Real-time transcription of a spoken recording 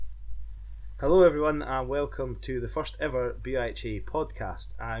Hello everyone and welcome to the first ever BIHA podcast.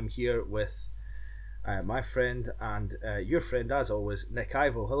 I'm here with my friend and your friend as always, Nick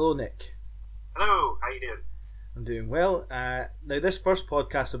Ivo. Hello Nick. Hello, how you doing? I'm doing well. Now this first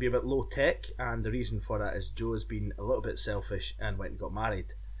podcast will be a bit low tech, and the reason for that is Joe has been a little bit selfish and went and got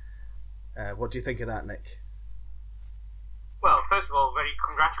married. What do you think of that, Nick? Well, first of all, very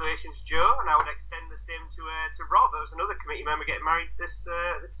congratulations, Joe, and I would extend the same to Rob. There was another committee member getting married this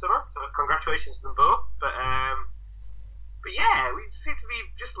summer, so congratulations to them both. But yeah, we seem to be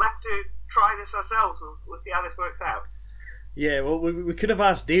just left to try this ourselves. We'll see how this works out. Yeah, well, we could have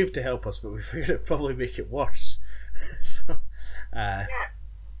asked Dave to help us, but we figured it'd probably make it worse. So, yeah.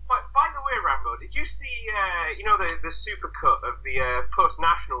 But by the way, Rambo, did you see the supercut of the Post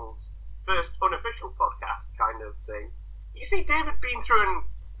Nationals first unofficial podcast kind of thing? You see, David been through and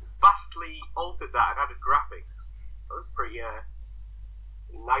vastly altered that and added graphics. That was pretty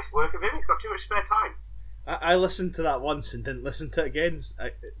nice work of him. He's got too much spare time. I listened to that once and didn't listen to it again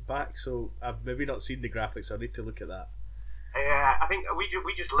back, so I've maybe not seen the graphics. I need to look at that. I think we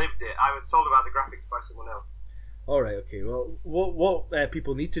just lived it. I was told about the graphics by someone else. Alright, okay. Well, what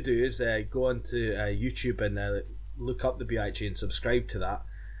people need to do is go onto YouTube and look up the BIHA and subscribe to that.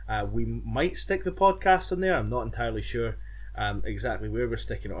 We might stick the podcast on there. I'm not entirely sure exactly where we're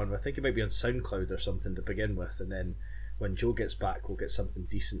sticking it on. I think it might be on SoundCloud or something to begin with, and then when Joe gets back, we'll get something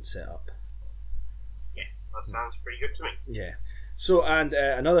decent set up. Yes, that sounds pretty good to me. Yeah. So, and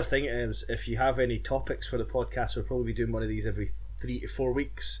another thing is, if you have any topics for the podcast, we'll probably be doing one of these every 3 to 4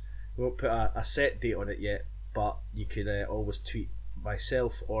 weeks. We won't put a set date on it yet, but you can always tweet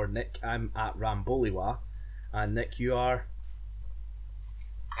myself or Nick. I'm at Ramboliwa, and Nick, you are?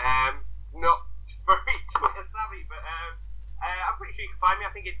 Not very Twitter savvy, but I'm pretty sure you can find me.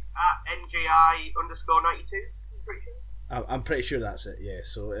 I think it's at NJI_92. I'm pretty sure. I'm pretty sure that's it. Yeah.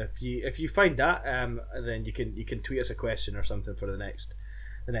 So if you find that, then you can tweet us a question or something for the next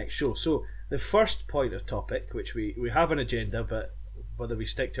show. So the first point of topic, which we have an agenda, but whether we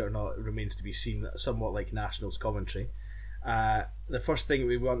stick to it or not remains to be seen. Somewhat like Nationals commentary. The first thing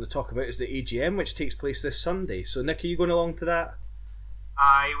we want to talk about is the AGM, which takes place this Sunday. So Nick, are you going along to that?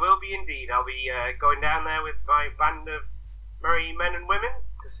 I will be indeed. I'll be going down there with my band of merry men and women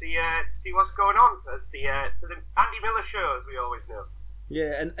to see what's going on as to the Andy Miller show, as we always know.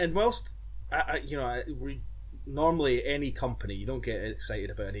 Yeah, and whilst normally any company you don't get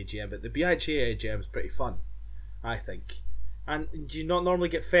excited about an AGM, but the BIHA AGM is pretty fun, I think. And do you not normally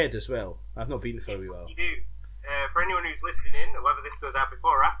get fed as well? I've not been for a wee while. You do. For anyone who's listening in, whether this goes out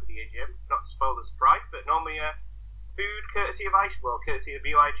before or after the AGM, not to spoil the surprise, but normally food courtesy of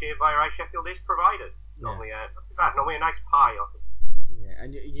BIHA via Ice Sheffield is provided. Yeah. Normally, not too bad. Normally a nice pie or something. Yeah,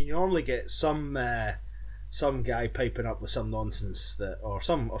 and you normally get some guy piping up with some nonsense or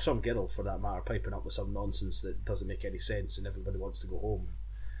some girl for that matter piping up with some nonsense that doesn't make any sense, and everybody wants to go home.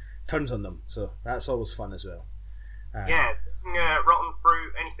 Turns on them, so that's always fun as well. Rotten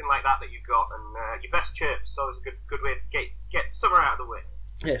fruit, anything like that you've got, and your best chips. Always a good way to get summer out of the way.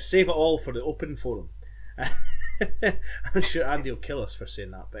 Yeah, save it all for the open forum. I'm sure Andy will kill us for saying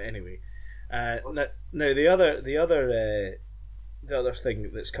that, but anyway. Now the other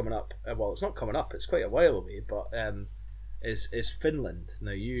thing that's coming up. Well, it's not coming up. It's quite a while away, but is Finland.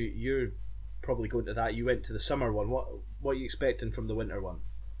 Now you're probably going to that. You went to the summer one. What are you expecting from the winter one?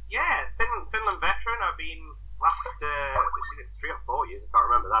 Yeah, Finland veteran. I've been last 3 or 4 years. I can't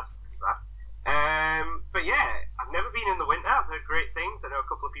remember. That's pretty bad. But yeah, I've never been in the winter. I've heard great things. I know a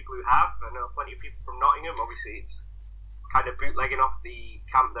couple of people who have. I know plenty of people from Nottingham. Obviously, it's kind of bootlegging off the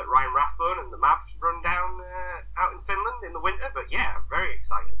camp that Ryan Rathbone and the Mavs run down out in Finland in the winter. But yeah, I'm very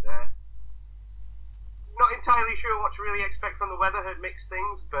excited. Not entirely sure what to really expect from the weather. Heard mixed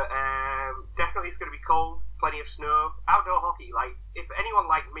things, but definitely it's going to be cold. Plenty of snow. Outdoor hockey. Like, if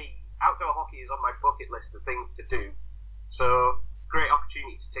anyone like me, outdoor hockey is on my bucket list of things to do. So great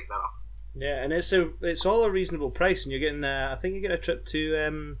opportunity to tick that off. Yeah, and it's all a reasonable price, and you're getting I think you get a trip to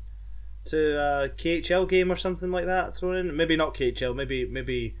a KHL game or something like that thrown in. Maybe not KHL,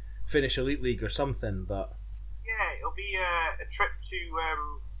 maybe Finnish Elite League or something. But yeah, it'll be a trip to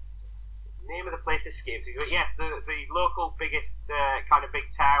the name of the place escapes me. But yeah, the local biggest kind of big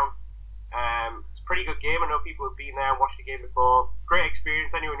town. It's a pretty good game. I know people have been there and watched the game before. Great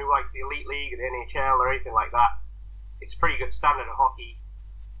experience. Anyone who likes the Elite League and the NHL or anything like that, it's a pretty good standard of hockey.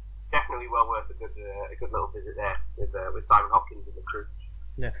 Definitely well worth a good little visit there with Simon Hopkins and the crew.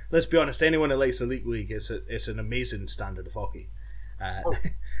 Yeah, let's be honest. Anyone that likes the Elite League, it's an amazing standard of hockey.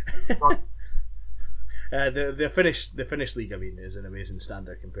 The Finnish league, I mean, is an amazing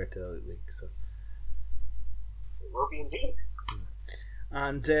standard compared to the Elite League. So it will be indeed.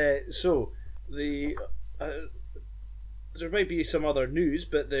 And so there might be some other news,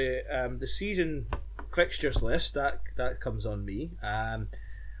 but the season fixtures list that comes on me,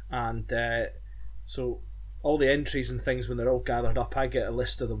 so all the entries and things, when they're all gathered up, I get a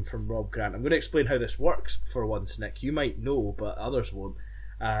list of them from Rob Grant. I'm going to explain how this works for once, Nick. You might know, but others won't.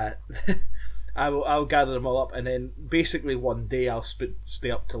 I'll gather them all up, and then basically one day I'll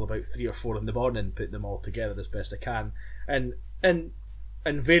stay up till about 3 or 4 in the morning, putting them all together as best I can, and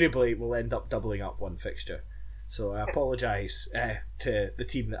invariably we'll end up doubling up one fixture. So I apologise to the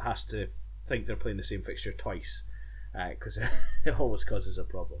team that has to think they're playing the same fixture twice, because it always causes a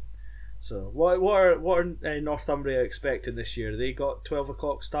problem. So what are Northumbria expecting this year? They got 12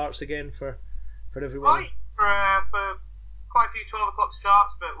 o'clock starts again for everyone. Right, for quite a few 12 o'clock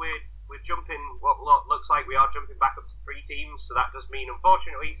starts, but we're jumping. What looks like we are jumping back up to 3 teams. So that does mean,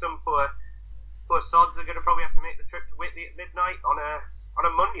 unfortunately, some poor sods are going to probably have to make the trip to Whitley at midnight on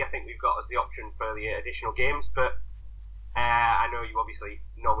a Monday. I think we've got as the option for the additional games, but I know you obviously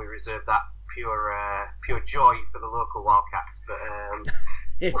normally reserve that pure joy for the local Wildcats, but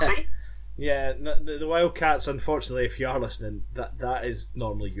we'll see. Yeah, the Wildcats, unfortunately, if you are listening, that is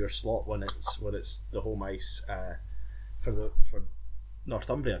normally your slot when it's the home ice for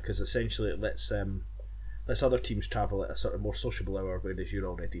Northumbria, because essentially it lets other teams travel at a sort of more sociable hour, whereas you're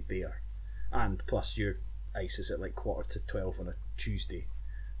already there, and plus your ice is at like 11:45 on a Tuesday,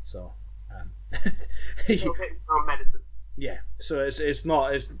 so medicine. Yeah, so it's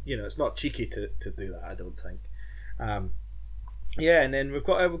not cheeky to do that, I don't think. Yeah, and then we've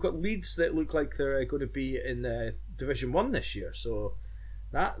got Leeds that look like they're going to be in Division 1 this year, so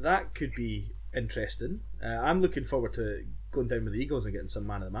that could be interesting. I'm looking forward to going down with the Eagles and getting some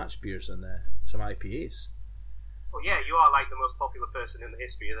man of the match beers and some IPAs. Well, yeah, you are like the most popular person in the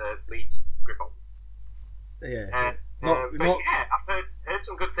history of the Leeds Griffon. Yeah. I've heard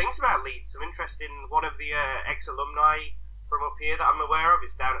some good things about Leeds. Some interest in one of the ex-alumni from up here that I'm aware of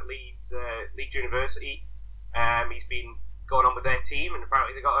is down at Leeds University. He's been going on with their team, and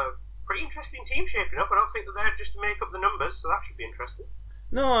apparently they've got a pretty interesting team shaping up. I don't think that they're just to make up the numbers, so that should be interesting.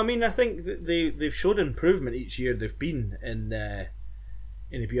 No, I mean, I think that they've showed improvement each year they've been in the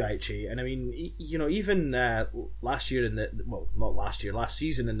BIHA, and I mean, even last year last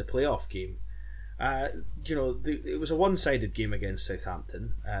season in the playoff game, it was a one-sided game against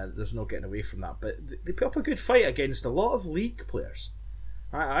Southampton. There's no getting away from that, but they put up a good fight against a lot of league players.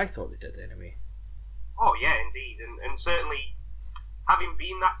 I thought they did anyway. Oh yeah, indeed, and certainly having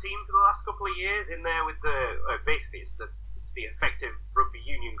been that team for the last couple of years in there with basically it's the effective rugby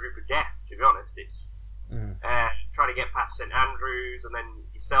union group of death. To be honest, it's trying to get past St Andrews and then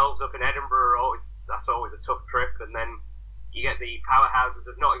yourselves up in Edinburgh. That's always a tough trip, and then you get the powerhouses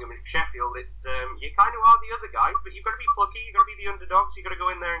of Nottingham and Sheffield. It's you kind of are the other guys, but you've got to be plucky. You've got to be the underdogs. You've got to go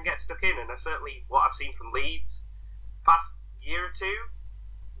in there and get stuck in. And that's certainly what I've seen from Leeds past year or two.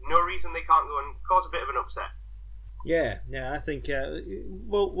 No reason they can't go and cause a bit of an upset. Yeah, I think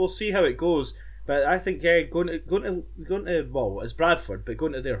we'll see how it goes. But I think going to well, it's Bradford, but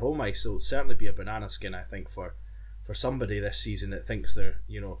going to their home ice will certainly be a banana skin. I think for somebody this season that thinks they're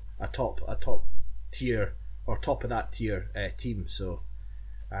a top tier or top of that tier team. So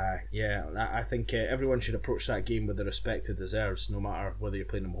I think everyone should approach that game with the respect it deserves, no matter whether you're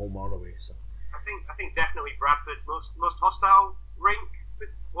playing them home or away. So I think definitely Bradford most hostile rink.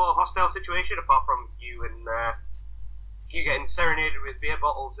 Well, hostile situation apart from you and you getting serenaded with beer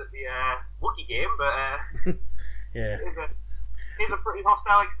bottles at the Wookiee game, but yeah, it's a pretty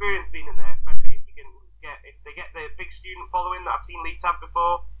hostile experience being in there, especially if they get the big student following that I've seen Leeds have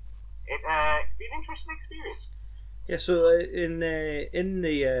before. It'd be an interesting experience. Yeah, so in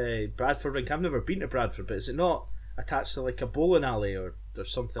the Bradford rink, I've never been to Bradford, but is it not attached to like a bowling alley or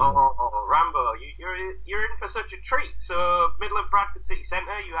something? Oh, Rambo, you're in for such a treat. So, middle of Bradford City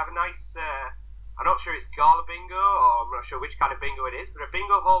Centre, you have a nice, I'm not sure it's Gala Bingo, or I'm not sure which kind of bingo it is, but a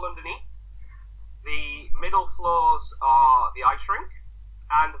bingo hall underneath. The middle floors are the ice rink,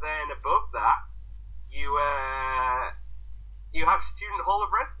 and then above that, you have student hall of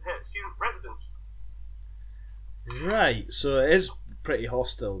student residence. Right, so it is pretty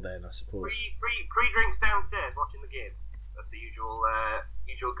hostile then, I suppose. Free drinks downstairs watching the game. That's the usual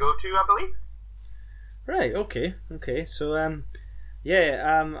go-to, I believe. Right. Okay. So and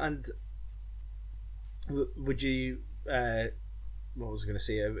would you? What was I going to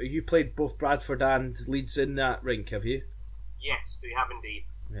say? You played both Bradford and Leeds in that rink, have you? Yes, we have indeed.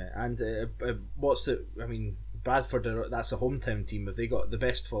 Yeah, and what's the? I mean, Bradford. That's a hometown team. Have they got the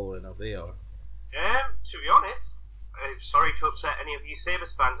best following? Have they or? To be honest, sorry to upset any of you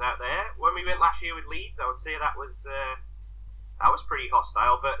Sabres fans out there. When we went last year with Leeds, I would say that was that was pretty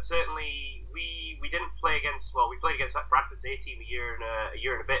hostile. But certainly we didn't play against. Well, we played against that Bradford's A team a year and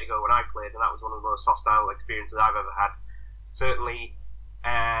a bit ago when I played, and that was one of the most hostile experiences I've ever had. Certainly,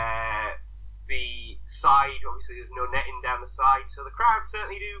 the side, obviously, there's no netting down the side, so the crowd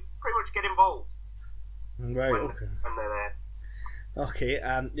certainly do pretty much get involved. Right. When they're there. Okay.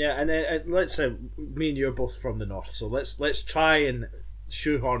 Yeah, and then let's me and you're both from the north, so let's try and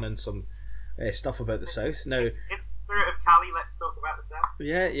shoehorn in some stuff about the south now. In the spirit of Cali, let's talk about the south.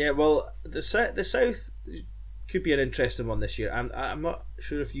 Yeah. Well, the south could be an interesting one this year. I'm not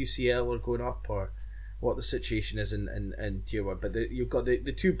sure if UCL are going up or what the situation is in Tier 1, but you've got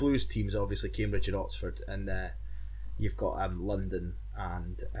the two Blues teams, obviously Cambridge and Oxford, and you've got London,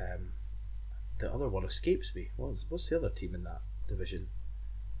 and the other one escapes me. What's the other team in that division?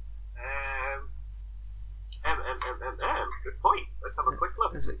 Good point. Let's have a quick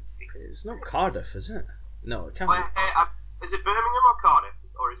look. It's not Cardiff, is it? No, it can't be. Is it Birmingham or Cardiff?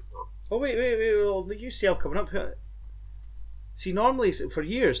 Or is it both? Oh, wait. Well, the UCL coming up. See, normally for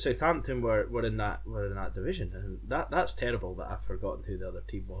years Southampton were in that division, and that's terrible that I've forgotten who the other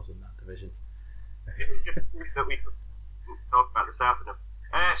team was in that division. That we talked about the south enough.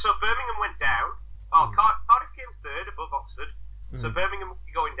 So Birmingham went down. Cardiff came third above Oxford. So Birmingham will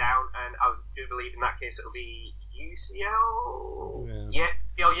be going down, and I do believe in that case it'll be UCL. Yeah,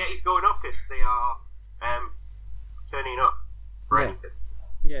 he's going up if they are turning up for anything.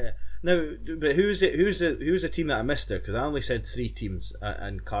 Yeah. Now, but who's the team that I missed there? Because I only said 3 teams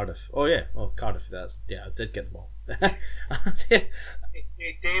and Cardiff. Oh yeah, well Cardiff. I did get them all.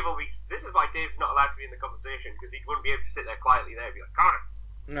 Dave will be. This is why Dave's not allowed to be in the conversation, because he wouldn't be able to sit there quietly there and be like Cardiff.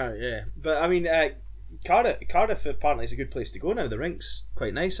 No, yeah, but I mean, Cardiff apparently is a good place to go now. The rink's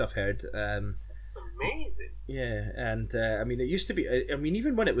quite nice, I've heard. Amazing. Yeah, and I mean, it used to be. I mean,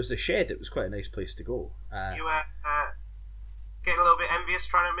 even when it was the Shed, it was quite a nice place to go. You getting a little bit envious,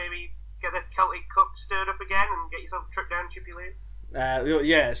 trying to maybe get the Celtic Cup stirred up again and get yourself a trip down Chippy Lane?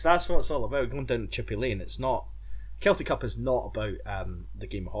 Yes, that's what it's all about. Going down to Chippy Lane. It's not. Celtic Cup is not about the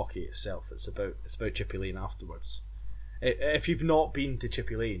game of hockey itself. It's about Chippy Lane afterwards. If you've not been to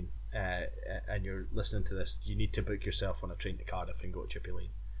Chippy Lane and you're listening to this, you need to book yourself on a train to Cardiff and go to Chippy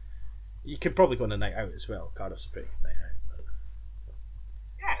Lane. You could probably go on a night out as well. Cardiff's a pretty good night out. But...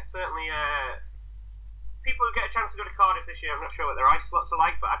 Yeah, certainly. People who get a chance to go to Cardiff this year, I'm not sure what their ice slots are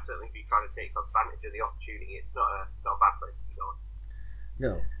like, but I'd certainly be trying to take advantage of the opportunity. It's not a bad place to be going.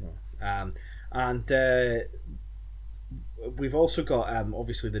 No. And we've also got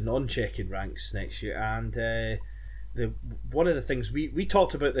obviously the non-check-in ranks next year, and one of the things we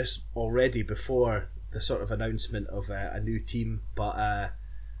talked about this already before the sort of announcement of a new team, but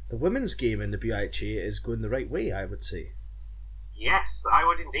the women's game in the BIHA is going the right way, I would say. Yes, I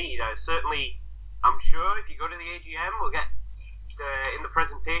would indeed. I'm sure if you go to the AGM, we'll get in the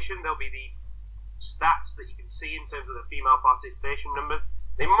presentation, there'll be the stats that you can see in terms of the female participation numbers.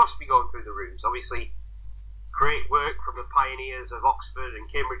 They must be going through the roofs. Obviously, great work from the pioneers of Oxford and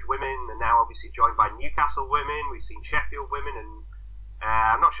Cambridge women, and now obviously joined by Newcastle women. We've seen Sheffield women, and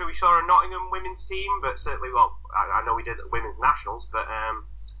I'm not sure we saw a Nottingham women's team, but certainly, well, I know we did at the women's nationals, but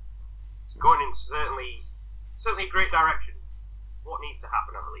it's going in certainly a great direction. What needs to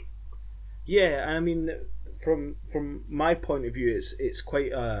happen, I believe. Yeah, I mean, from my point of view, it's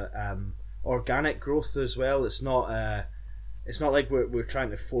quite organic growth as well. It's not like we're trying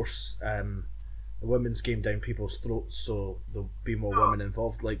to force the women's game down people's throats so there'll be more women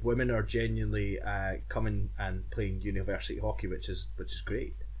involved. Like, women are genuinely coming and playing university hockey, which is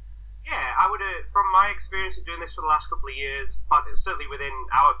great. Yeah, I would, from my experience of doing this for the last couple of years, certainly within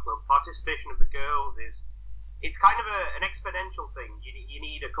our club, participation of the girls it's kind of an exponential thing. You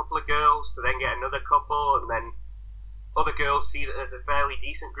need a couple of girls to then get another couple, and then other girls see that there's a fairly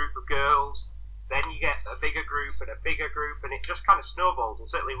decent group of girls. Then you get a bigger group, and it just kind of snowballs. And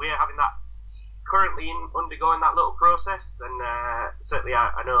certainly we're having that currently undergoing that little process. And certainly,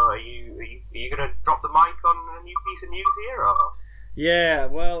 I know, are you going to drop the mic on a new piece of news here, or? Yeah,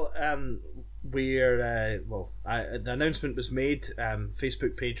 well, the announcement was made.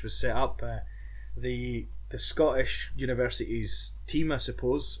 Facebook page was set up. The Scottish Universities team, I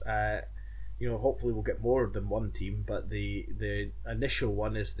suppose. Hopefully we'll get more than one team, but the initial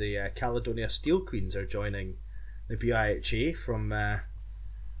one is the Caledonia Steel Queens are joining the BIHA from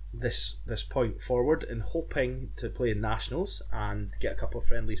this point forward, and hoping to play in nationals and get a couple of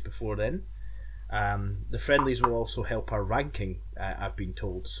friendlies before then. The friendlies will also help our ranking, I've been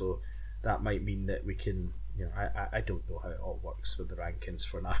told, so that might mean that we can I don't know how it all works with the rankings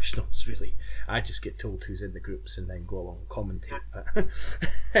for nationals, really. I just get told who's in the groups and then go along and commentate.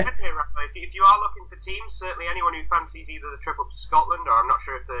 If you are looking for teams, certainly anyone who fancies either the trip up to Scotland, or I'm not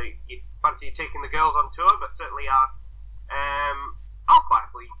sure if you fancy taking the girls on tour, but certainly I'll quite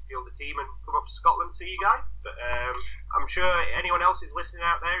happily field the team and come up to Scotland to see you guys. But I'm sure anyone else who's listening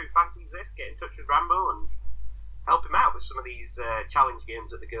out there who fancies this, get in touch with Rambo and help him out with some of these challenge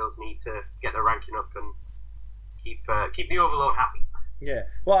games that the girls need to get their ranking up and keep the overload happy. Yeah,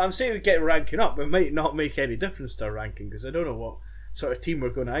 well, I'm saying we get ranking up. It might not make any difference to our ranking because I don't know what sort of team we're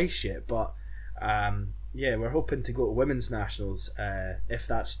going to ice yet. But we're hoping to go to women's nationals if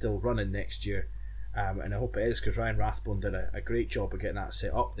that's still running next year. And I hope it is, because Ryan Rathbone did a great job of getting that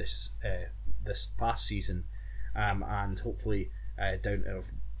set up this past season, and hopefully down to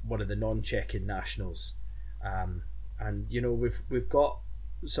one of the non-check-in nationals. And we've got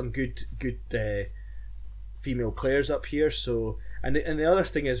some good female players up here. So and the other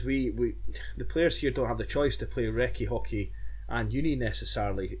thing is we the players here don't have the choice to play recce hockey and uni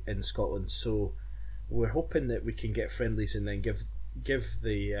necessarily in Scotland. So we're hoping that we can get friendlies and then give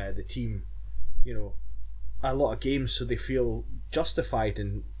the team a lot of games so they feel justified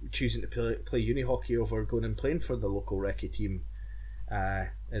in choosing to play uni hockey over going and playing for the local recce team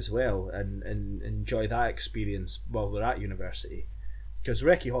as well, and enjoy that experience while they're at university, because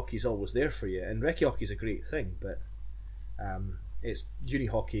recce hockey is always there for you, and recce hockey is a great thing, but it's uni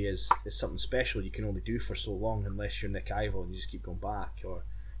hockey is something special you can only do for so long unless you're Nick Ivel and you just keep going back, or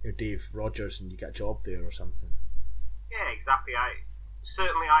you're Dave Rogers and you get a job there or something. Yeah, exactly.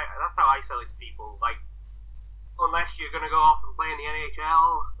 That's how I sell it to people. Like, unless you're going to go off and play in the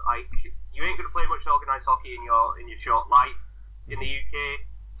NHL, like, you ain't going to play much organised hockey in your short life in the UK.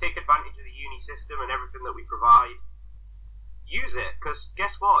 Take advantage of the uni system and everything that we provide. Use it, because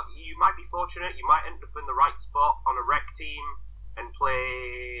guess what? You might be fortunate. You might end up in the right spot on a rec team and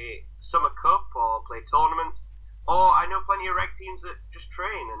play Summer Cup or play tournaments. Or I know plenty of rec teams that just train,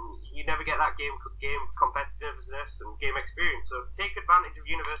 and you never get that game competitiveness and game experience. So take advantage of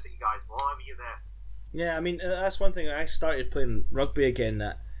university, guys, whenever you're there. Yeah, I mean, that's one thing. I started playing rugby again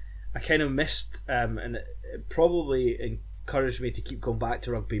that I kind of missed, and it probably encouraged me to keep going back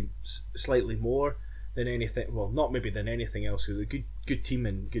to rugby slightly more than anything. Well, not maybe than anything else. It was a good team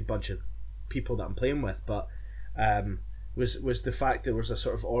and good bunch of people that I'm playing with, but was the fact there was a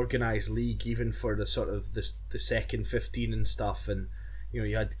sort of organised league even for the sort of the second 15 and stuff, and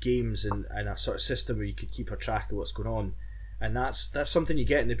you had games and a sort of system where you could keep a track of what's going on. And that's something you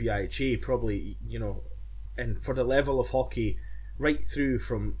get in the BIHA, probably, and for the level of hockey, right through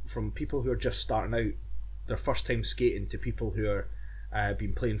from people who are just starting out their first time skating to people who are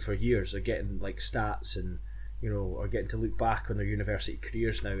been playing for years, are getting like stats and are getting to look back on their university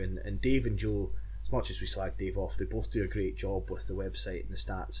careers now. And Dave and Joe, as much as we slag Dave off, they both do a great job with the website and the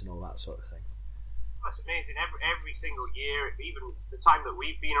stats and all that sort of thing. That's amazing. Every single year, even the time that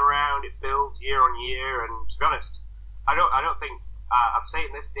we've been around, it builds year on year. And to be honest, I don't think I'm saying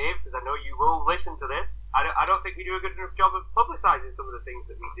this, Dave, because I know you will listen to this. I don't think we do a good enough job of publicising some of the things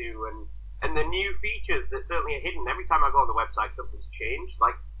that we do and the new features that certainly are hidden. Every time I go on the website, something's changed.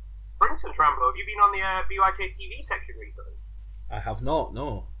 Like, for instance, Rambo, have you been on the BYJ TV section recently? I have not.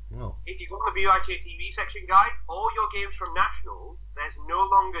 No. If you go on the BYJ TV section, guide all your games from nationals. There's no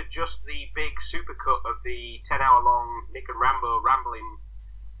longer just the big supercut of the 10-hour-long Nick and Rambo rambling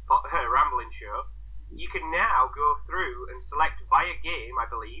show. You can now go through and select via game, I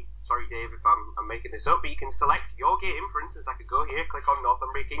believe. Sorry, Dave, if I'm making this up, but you can select your game. For instance, I could go here, click on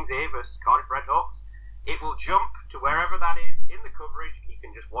Northumbria Kings A versus Cardiff Redhawks. It will jump to wherever that is in the coverage. You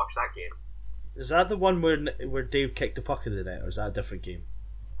can just watch that game. Is that the one where Dave kicked the puck in the net, or is that a different game?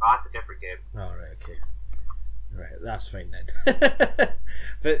 Oh, that's a different game. Oh, right, okay. Right, that's fine then.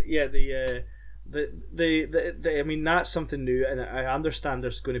 But yeah, the I mean, that's something new, and I understand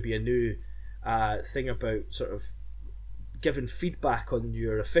there's going to be a new thing about sort of giving feedback on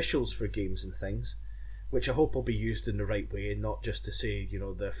your officials for games and things, which I hope will be used in the right way, and not just to say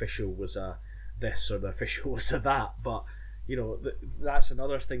the official was a this or the official was a that, but that's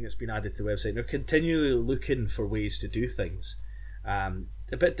another thing that's been added to the website. They're continually looking for ways to do things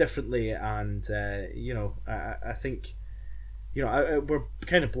a bit differently, and I think we're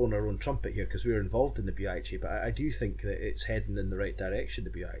kind of blowing our own trumpet here because we were involved in the BIHA, but I do think that it's heading in the right direction,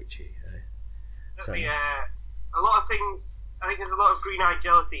 the BIHA. A lot of things, I think there's a lot of green-eyed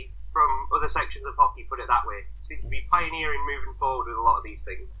jealousy from other sections of hockey, put it that way. Seems to be pioneering moving forward with a lot of these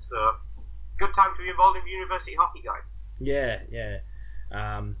things. So, good time to be involved in university hockey, guys. Yeah.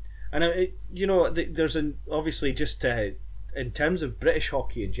 And there's obviously just in terms of British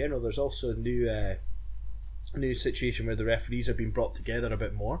hockey in general, there's also a new new situation where the referees are being brought together a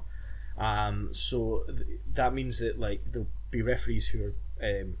bit more. So that means that like there'll be referees who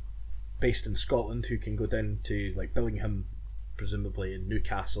are based in Scotland who can go down to like Billingham, presumably, in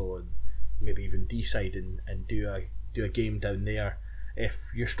Newcastle, and maybe even Deeside and do a game down there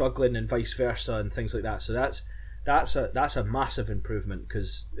if you're struggling, and vice versa, and things like that. So that's a massive improvement,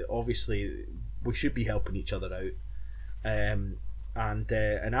 because obviously we should be helping each other out. And I'm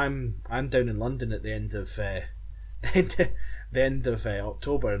down in London at the end of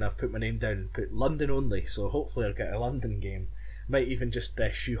October, and I've put my name down and put London only. So hopefully I'll get a London game. Might even just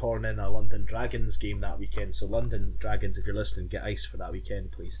shoehorn in a London Dragons game that weekend. So London Dragons, if you're listening, get ice for that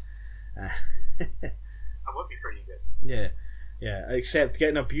weekend, please. That would be pretty good. Yeah. Except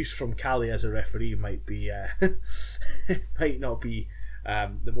getting abuse from Cali as a referee might be might not be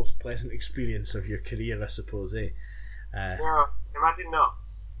the most pleasant experience of your career, I suppose. No, imagine not.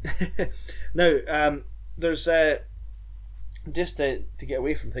 Now, there's just to get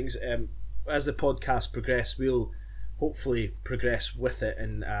away from things. As the podcast progresses, we'll hopefully progress with it,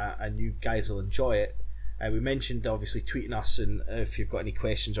 and you guys will enjoy it. We mentioned obviously tweeting us, and if you've got any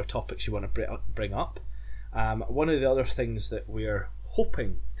questions or topics you want to bring up. One of the other things that we're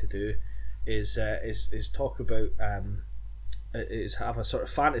hoping to do is talk about is have a sort of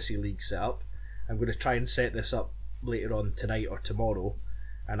fantasy league set up. I'm going to try and set this up later on tonight or tomorrow,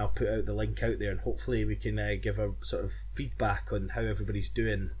 and I'll put out the link out there, and hopefully we can give a sort of feedback on how everybody's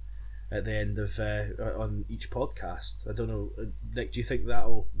doing at the end of on each podcast. I don't know, Nick, do you think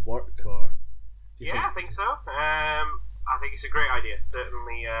that'll work, or I think so. I think it's a great idea.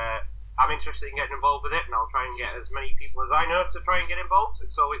 Certainly, I'm interested in getting involved with it, and I'll try and get as many people as I know to try and get involved.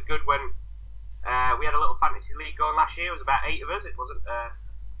 It's always good when we had a little fantasy league going last year. It was about 8 of us. It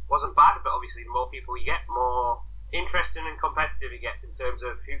wasn't bad, but obviously the more people you get, more interesting and competitive it gets in terms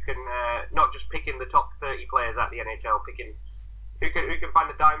of who can not just picking the top 30 players at the NHL, picking who can find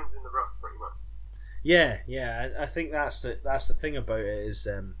the diamonds in the rough, pretty much. Yeah. I think that's the thing about it is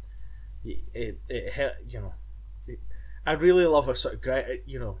I really love a sort of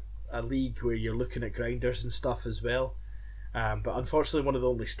a league where you're looking at grinders and stuff as well. But unfortunately, one of the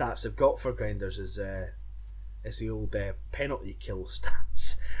only stats they've got for grinders is the old penalty kill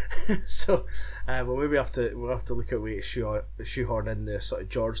stats. So we'll maybe have to look at a way to shoehorn in the sort of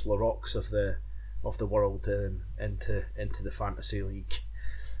George Larocques of the world into the fantasy league.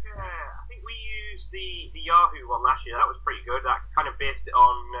 Yeah, I think we used the Yahoo one last year. That was pretty good. That kind of based it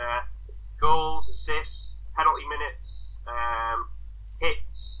on goals, assists, penalty minutes,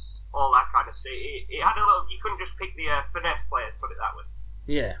 hits, all that kind of stuff. It had a little. You couldn't just pick the finesse players, put it that way.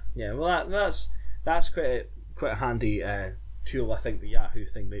 Yeah. Well, that's quite a handy tool. I think the Yahoo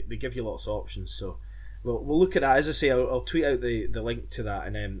thing, they give you lots of options. So we'll look at that. As I say, I'll tweet out the link to that,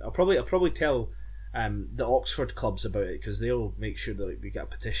 and I'll probably tell the Oxford clubs about it, because they'll make sure that we get a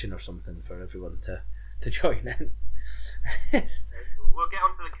petition or something for everyone to join in. We'll get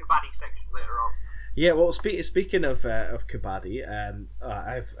onto the Kabaddi section later on. Yeah, well, speaking of Kabaddi,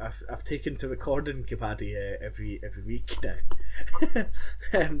 I've taken to recording Kabaddi every week now.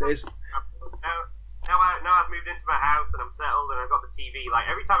 Now I've moved into my house and I'm settled and I've got the TV. Like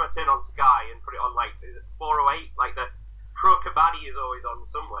every time I turn on Sky and put it on like 408, like the Pro Kabaddi is always on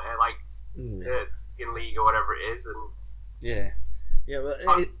somewhere, like in league or whatever it is, and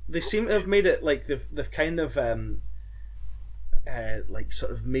well, they seem to have made it like they've kind of like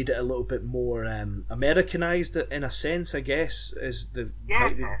sort of made it a little bit more Americanized in a sense, I guess. I know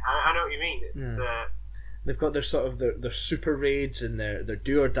what you mean. They've got their sort of their super raids and their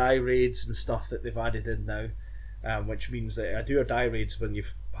do or die raids and stuff that they've added in now, which means that a do or die raids, when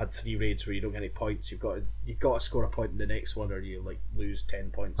you've had 3 raids where you don't get any points, you've got to score a point in the next one, or you like lose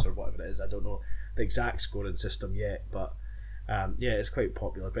 10 points or whatever it is. I don't know the exact scoring system yet, but it's quite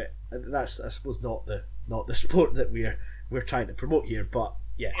popular. But that's, I suppose, not the sport that we're trying to promote here. But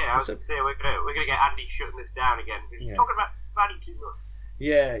I was going to say we're gonna get Andy shutting this down again. He's talking about Kabaddi too much.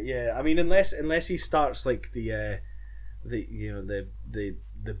 Yeah. I mean, unless he starts like the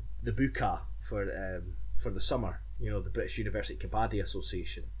Buka for the summer, the British University Kabaddi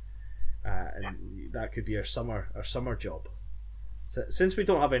Association, and that could be our summer job. So, since we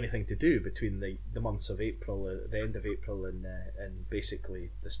don't have anything to do between the months of April, the end of April, and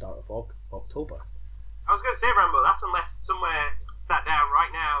basically the start of October. I was going to say, Rambo, that's unless somewhere sat down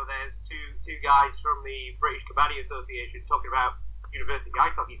right now. There's two guys from the British Kabaddi Association talking about university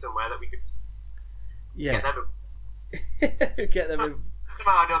ice hockey somewhere that we could get them in.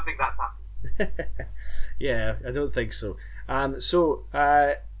 Somehow I don't think that's happened. Yeah, I don't think so.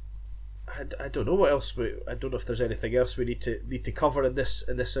 I don't know what else I don't know if there's anything else we need to cover in this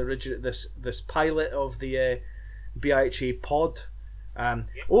this pilot of the BIHA pod.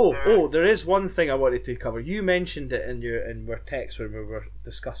 There is one thing I wanted to cover. You mentioned it in your text when we were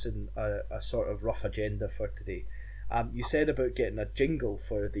discussing a sort of rough agenda for today. You said about getting a jingle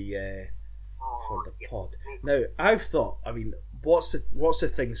for the pod. Now I've thought, I mean, what's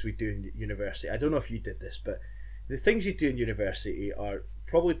the things we do in university? I don't know if you did this, but the things you do in university are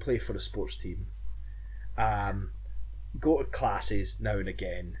probably play for a sports team, go to classes now and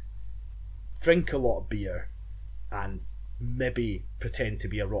again, drink a lot of beer, and maybe pretend to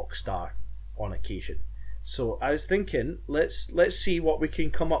be a rock star on occasion. So I was thinking, let's see what we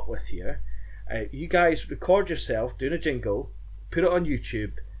can come up with here. You guys record yourself doing a jingle, put it on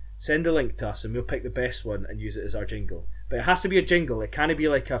YouTube, send a link to us, and we'll pick the best one and use it as our jingle. But it has to be a jingle. It can't be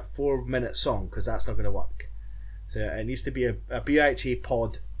like a 4-minute song, because that's not going to work. So it needs to be a BIHA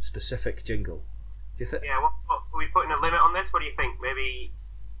pod specific jingle. Do you think? Yeah, what are we putting a limit on this? What do you think? Maybe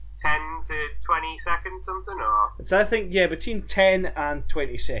 10 to 20 seconds, something? Or? So I think, between 10 and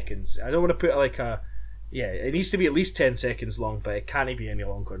 20 seconds. I don't want to put it needs to be at least 10 seconds long, but it can't be any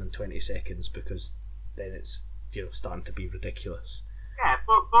longer than 20 seconds, because then it's starting to be ridiculous. Yeah,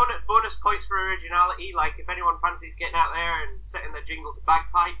 but bonus points for originality. Like, if anyone fancies getting out there and setting their jingle to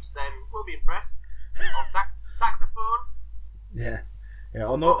bagpipes, then we'll be impressed. Or saxophone. Yeah.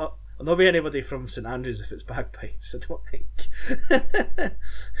 I'll not be anybody from St Andrews if it's bagpipes, I don't think.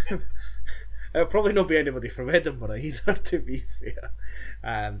 It'll probably not be anybody from Edinburgh either, to be fair.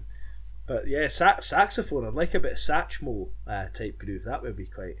 But yeah, saxophone. I'd like a bit of Satchmo type groove. That would be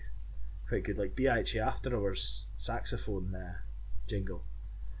quite good, like BIHA After Hours saxophone jingle.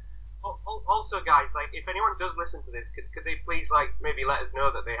 Also, guys, like, if anyone does listen to this, could they please, like, maybe let us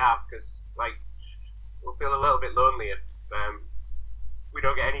know that they have, because, like, we'll feel a little bit lonely if we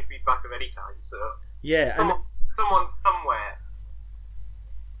don't get any feedback of any kind. So yeah, someone somewhere,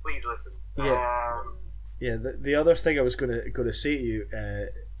 please listen. The other thing I was going to say to you,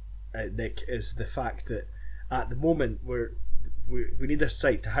 Nick, is the fact that at the moment we need a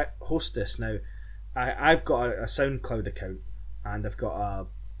site to host this. Now, I've got a SoundCloud account, and I've got a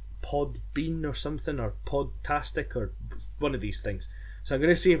Podbean or something, or Podtastic, or one of these things. So I'm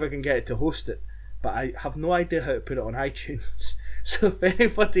going to see if I can get it to host it, but I have no idea how to put it on iTunes. So if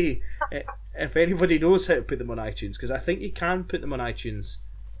anybody knows how to put them on iTunes, because I think you can put them on iTunes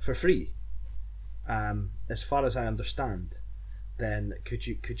for free, as far as I understand, then could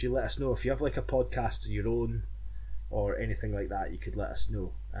you let us know if you have like a podcast of your own or anything like that? You could let us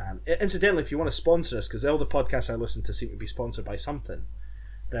know. Incidentally, if you want to sponsor us, because all the podcasts I listen to seem to be sponsored by something,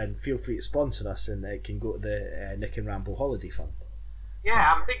 then feel free to sponsor us, and it can go to the Nick and Rambo Holiday Fund.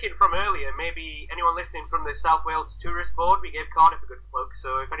 Yeah, I'm thinking from earlier, maybe anyone listening from the South Wales Tourist Board, we gave Cardiff a good plug,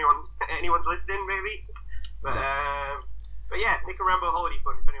 so if anyone's listening, maybe. But yeah, Nick and Rambo Holiday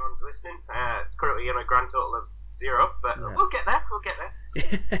Fund, if anyone's listening. It's currently on a grand total of 0, but we'll get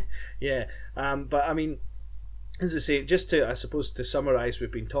there. Yeah, but I mean, as I say, just to, I suppose, to summarise,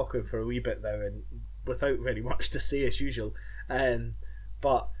 we've been talking for a wee bit now, and without very much to say as usual.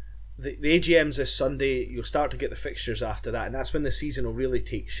 But the AGM's this Sunday. You'll start to get the fixtures after that, and that's when the season will really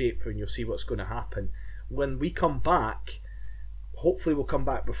take shape, and you'll see what's going to happen. When we come back, hopefully we'll come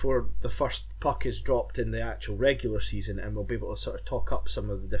back before the first puck is dropped in the actual regular season, and we'll be able to sort of talk up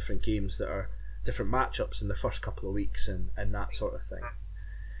some of the different games that are different matchups in the first couple of weeks, and that sort of thing.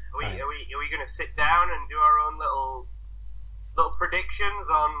 Are we going to sit down and do our own little predictions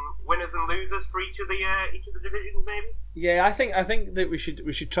on winners and losers for each of the divisions, maybe? Yeah, I think that we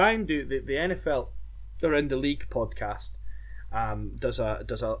should try and do the NFL Around the League podcast. Does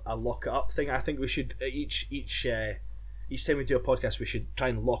a lock it up thing. I think we should each time we do a podcast, we should try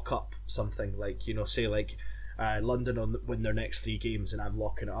and lock up something, like, say like London win their next 3 games, and I'm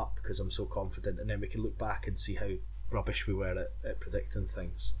locking it up because I'm so confident, and then we can look back and see how rubbish we were at predicting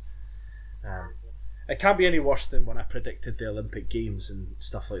things. It can't be any worse than when I predicted the Olympic Games and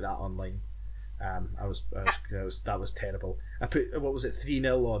stuff like that online. That was terrible. I put, what was it,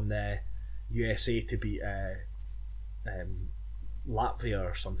 3-0 on USA to beat Latvia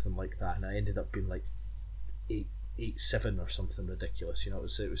or something like that, and I ended up being like 8-7 or something ridiculous. It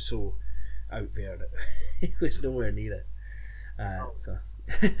was so out there that it was nowhere near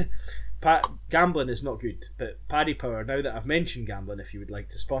it. Gambling is not good, but Paddy Power, now that I've mentioned gambling, if you would like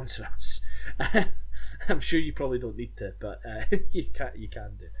to sponsor us, I'm sure you probably don't need to, but you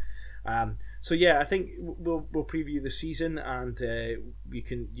can do. So yeah, I think we'll preview the season, and you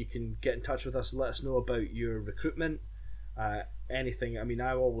can get in touch with us and let us know about your recruitment, anything. I mean,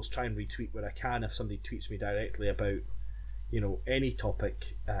 I always try and retweet where I can if somebody tweets me directly about any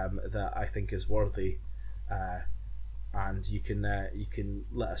topic that I think is worthy, and you can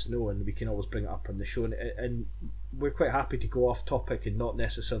let us know, and we can always bring it up on the show. And we're quite happy to go off topic and not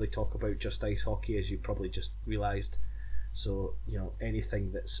necessarily talk about just ice hockey, as you probably just realised. So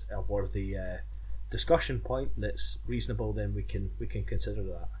anything that's a worthy discussion point that's reasonable, then we can consider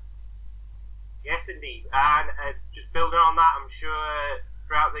that. Yes, indeed. And just building on that, I'm sure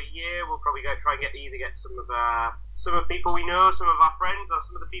throughout the year we'll probably try and get some of the people we know, some of our friends, or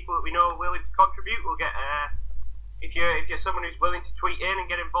some of the people that we know are willing to contribute. We'll get if you're someone who's willing to tweet in and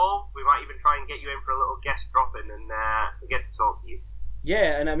get involved, we might even try and get you in for a little guest drop in and get to talk to you.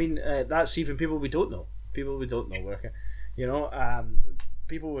 Yeah, and I mean that's even people we don't know. People we don't know. Yes.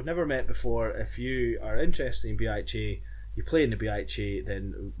 People we've never met before. If you are interested in BIHA, you play in the BIHA,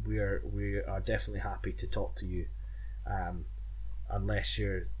 then we are definitely happy to talk to you, unless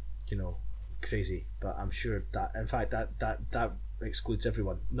you're crazy. But I'm sure that, in fact, that excludes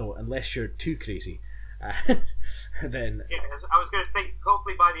everyone. No, unless you're too crazy. Then I was going to think,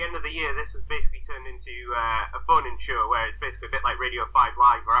 hopefully by the end of the year this has basically turned into a phone-in show where it's basically a bit like Radio 5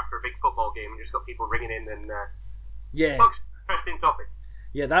 Live, where after a big football game we just got people ringing in and folks, interesting topic.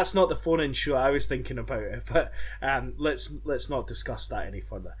 Yeah, that's not the phone-in show I was thinking about, but let's not discuss that any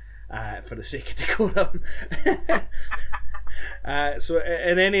further for the sake of decorum. So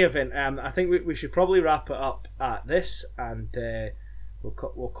in any event, I think we should probably wrap it up at this, and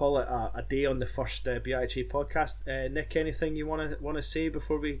we'll call it a day on the first BIHA podcast. Nick, anything you want to say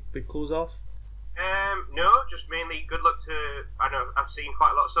before we close off? No, just mainly good luck to. I know I've seen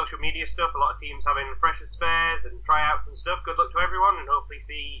quite a lot of social media stuff. A lot of teams having freshers fairs and tryouts and stuff. Good luck to everyone, and hopefully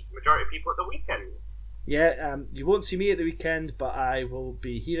see the majority of people at the weekend. Yeah, you won't see me at the weekend, but I will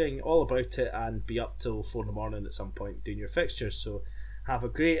be hearing all about it and be up till 4 a.m. at some point doing your fixtures. So have a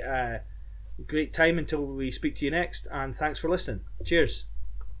great time until we speak to you next, and thanks for listening. Cheers.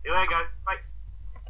 See you later, guys. Bye.